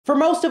For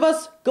most of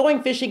us,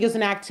 going fishing is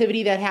an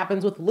activity that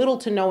happens with little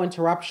to no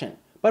interruption.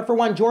 But for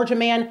one Georgia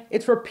man,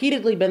 it's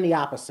repeatedly been the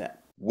opposite.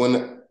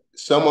 When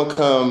someone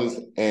comes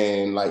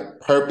and like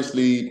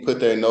purposely put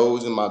their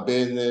nose in my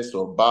business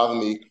or bother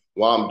me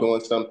while I'm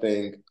doing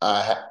something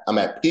I'm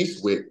at peace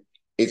with,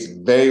 it's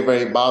very,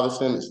 very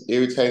bothersome. It's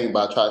irritating,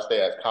 but I try to stay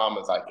as calm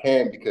as I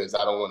can because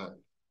I don't want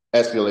to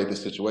escalate the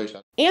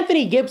situation.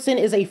 Anthony Gibson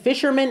is a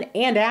fisherman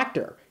and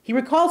actor. He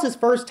recalls his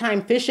first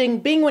time fishing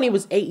being when he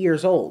was 8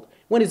 years old,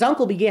 when his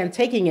uncle began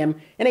taking him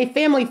in a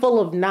family full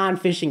of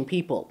non-fishing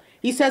people.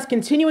 He says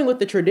continuing with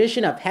the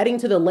tradition of heading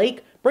to the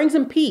lake brings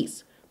him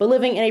peace, but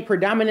living in a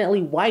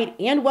predominantly white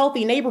and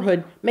wealthy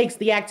neighborhood makes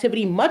the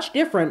activity much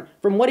different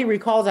from what he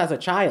recalls as a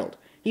child.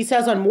 He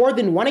says on more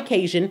than one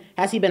occasion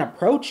has he been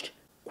approached,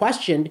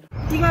 questioned.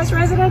 You guys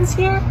residents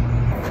here?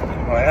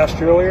 Well, I asked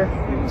you earlier,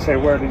 you didn't say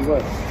where do you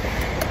live.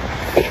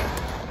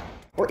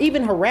 Or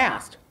even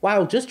harassed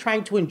while just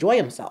trying to enjoy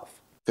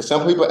himself. Because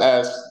some people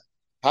ask,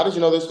 how did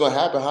you know this was going to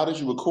happen? How did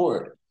you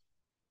record?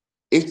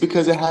 It's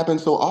because it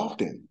happens so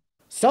often.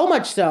 So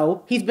much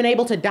so, he's been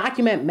able to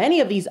document many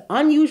of these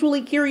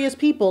unusually curious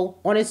people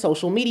on his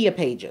social media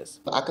pages.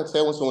 I could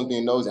tell when someone's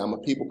being nosy. I'm a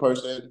people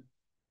person.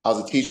 I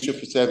was a teacher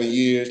for 7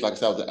 years. Like I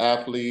said, I was an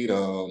athlete.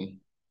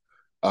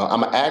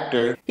 I'm an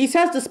actor. He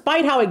says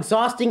despite how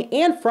exhausting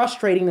and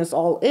frustrating this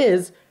all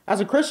is, as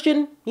a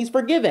Christian, he's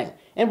forgiving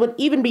and would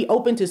even be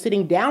open to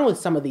sitting down with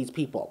some of these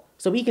people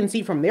so he can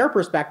see from their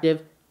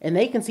perspective and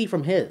they can see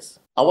from his.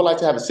 I would like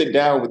to have a sit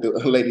down with the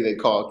lady they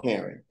call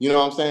Karen. You know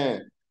what I'm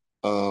saying?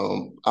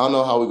 I don't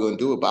know how we're going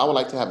to do it, but I would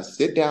like to have a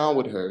sit down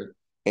with her.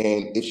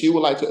 And if she would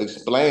like to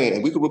explain,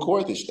 and we could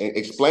record this, and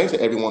explain to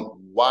everyone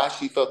why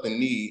she felt the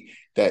need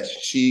that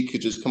she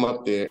could just come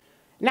up there.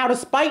 Now,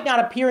 despite not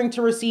appearing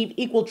to receive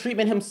equal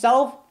treatment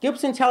himself,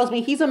 Gibson tells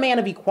me he's a man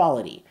of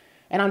equality.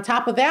 And on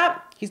top of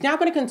that, he's now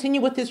going to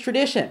continue with his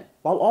tradition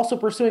while also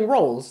pursuing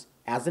roles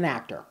as an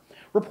actor.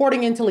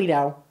 Reporting in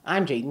Toledo,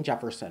 I'm Jaden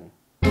Jefferson.